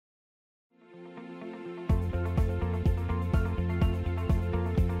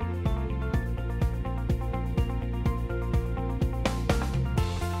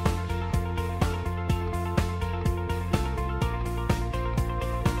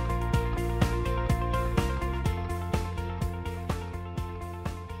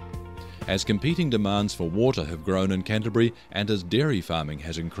As competing demands for water have grown in Canterbury and as dairy farming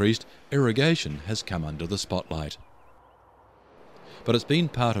has increased, irrigation has come under the spotlight. But it's been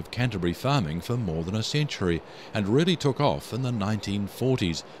part of Canterbury farming for more than a century and really took off in the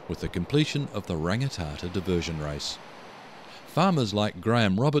 1940s with the completion of the Rangitata diversion race. Farmers like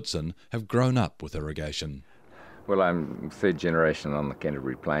Graham Robertson have grown up with irrigation. Well, I'm third generation on the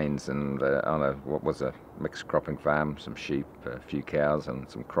Canterbury Plains and on what was a mixed cropping farm, some sheep, a few cows and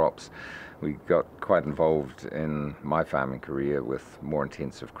some crops. We got quite involved in my farming career with more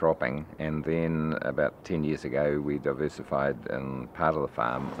intensive cropping, and then about 10 years ago we diversified in part of the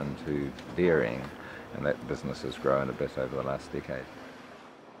farm into dairying, and that business has grown a bit over the last decade.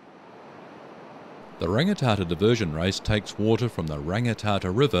 The Rangitata diversion race takes water from the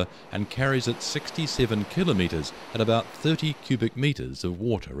Rangitata River and carries it 67 kilometres at about 30 cubic metres of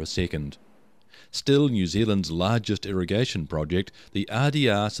water a second. Still New Zealand's largest irrigation project, the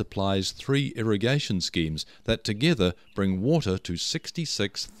RDR supplies 3 irrigation schemes that together bring water to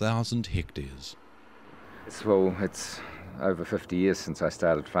 66,000 hectares. Well, it's over 50 years since I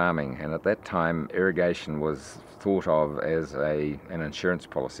started farming, and at that time irrigation was thought of as an insurance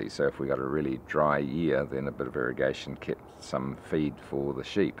policy. So if we got a really dry year, then a bit of irrigation kept some feed for the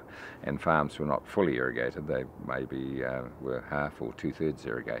sheep, and farms were not fully irrigated. They maybe were half or two-thirds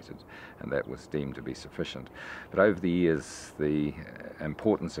irrigated, and that was deemed to be sufficient. But over the years, the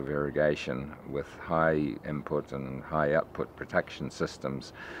importance of irrigation with high input and high output protection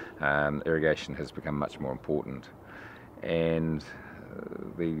systems, irrigation has become much more important. And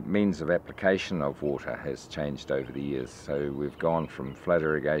the means of application of water has changed over the years. So we've gone from flood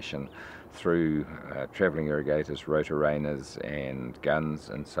irrigation through travelling irrigators, rotor-rainers and guns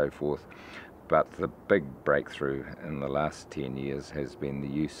and so forth. But the big breakthrough in the last 10 years has been the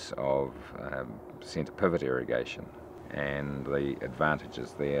use of centre pivot irrigation. And the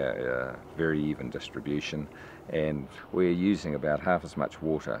advantages there are very even distribution, and we're using about half as much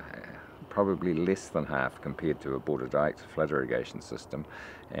water, probably less than half compared to a border dike flood irrigation system,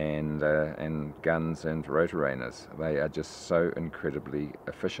 and guns and rotor-rainers. They are just so incredibly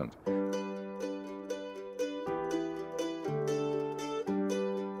efficient.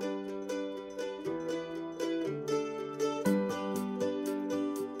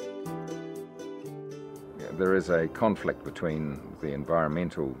 There is a conflict between the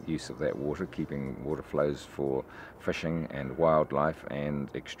environmental use of that water, keeping water flows for fishing and wildlife, and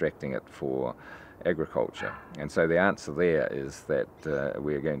extracting it for agriculture. And so the answer there is that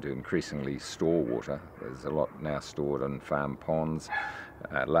we are going to increasingly store water. There's a lot now stored in farm ponds,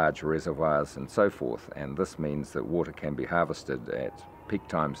 large reservoirs and so forth, and this means that water can be harvested at peak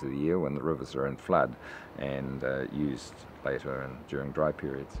times of the year when the rivers are in flood, and used later and during dry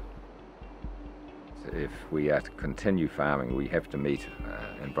periods. If we are to continue farming, we have to meet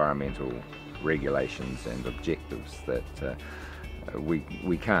environmental regulations and objectives that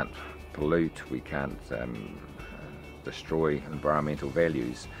we can't pollute, we can't destroy environmental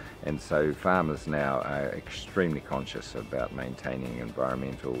values, and so farmers now are extremely conscious about maintaining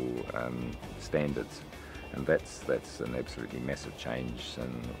environmental standards, and that's an absolutely massive change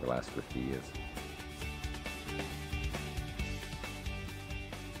in the last 50 years.